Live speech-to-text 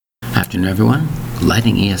afternoon, everyone.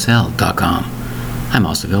 LightningESL.com. I'm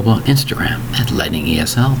also available on Instagram at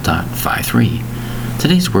lightningesl.53.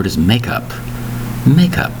 Today's word is makeup.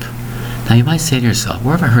 Makeup. Now you might say to yourself,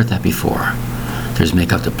 where have I heard that before? There's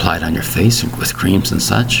makeup applied on your face with creams and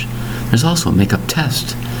such. There's also a makeup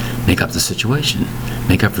test. Make up the situation.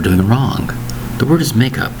 Make up for doing wrong. The word is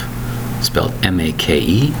makeup, spelled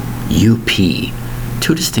M-A-K-E-U-P.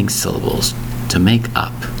 Two distinct syllables. To make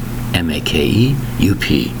up.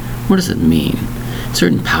 M-A-K-E-U-P. What does it mean?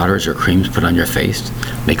 Certain powders or creams put on your face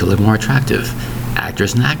make it look more attractive.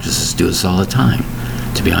 Actors and actresses do this all the time.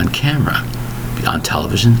 To be on camera, be on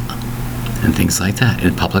television, and things like that,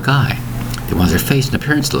 in public eye. They want their face and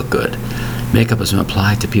appearance to look good. Makeup has been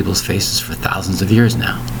applied to people's faces for thousands of years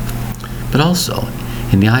now. But also,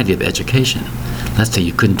 in the idea of education, let's say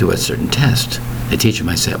you couldn't do a certain test. The teacher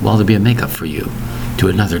might say, well, there'll be a makeup for you. Do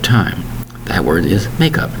it another time. That word is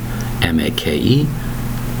makeup. M-A-K-E-I-U-P.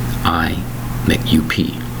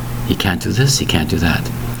 He can't do this, he can't do that.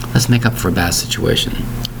 Let's make up for a bad situation.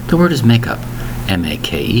 The word is makeup.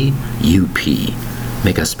 M-A-K-E-U-P.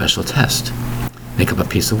 Make a special test. Make up a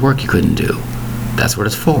piece of work you couldn't do. That's what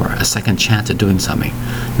it's for, a second chance at doing something.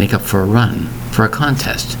 Make up for a run, for a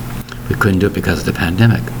contest. We couldn't do it because of the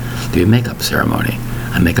pandemic. There'd be a makeup ceremony,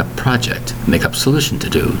 a makeup project, a makeup solution to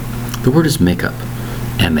do. The word is makeup.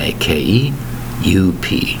 M-A-K-E-U-P.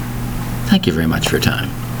 Thank you very much for your time.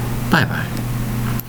 Bye-bye.